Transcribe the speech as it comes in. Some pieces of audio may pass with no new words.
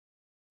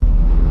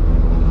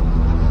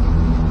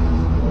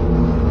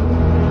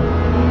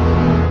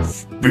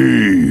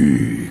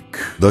Speak.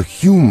 The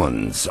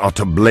humans are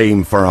to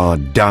blame for our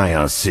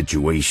dire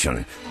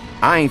situation.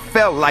 I ain't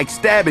felt like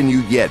stabbing you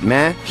yet,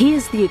 man. He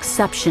is the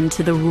exception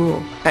to the rule.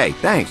 Hey,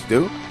 thanks,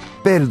 dude.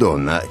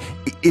 Perdona,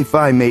 if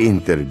I may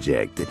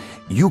interject.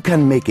 You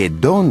can make a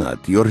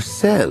donut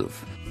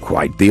yourself.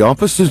 Quite the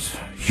opposite,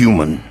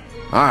 human.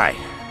 All right,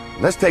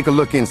 let's take a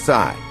look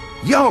inside.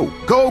 Yo,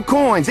 gold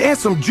coins and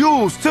some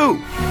jewels, too.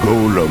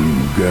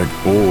 Golem get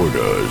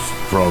orders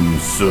from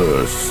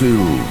Sir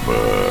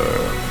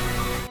Silver.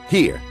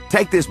 Here,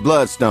 take this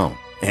bloodstone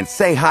and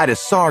say hi to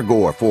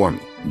Sargor for me.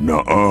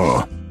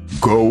 Nuh-uh.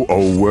 Go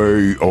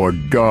away or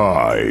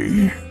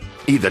die.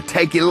 Either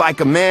take it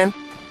like a man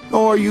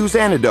or use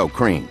antidote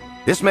cream.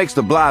 This makes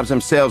the blobs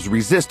themselves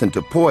resistant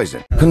to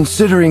poison.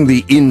 Considering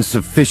the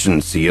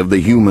insufficiency of the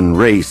human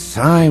race,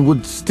 I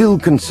would still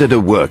consider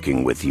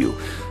working with you.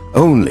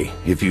 Only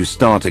if you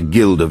start a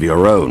guild of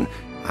your own.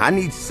 I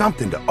need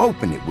something to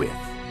open it with.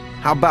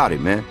 How about it,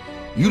 man?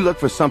 You look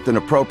for something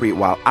appropriate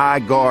while I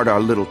guard our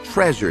little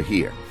treasure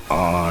here.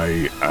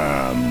 I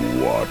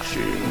am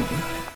watching.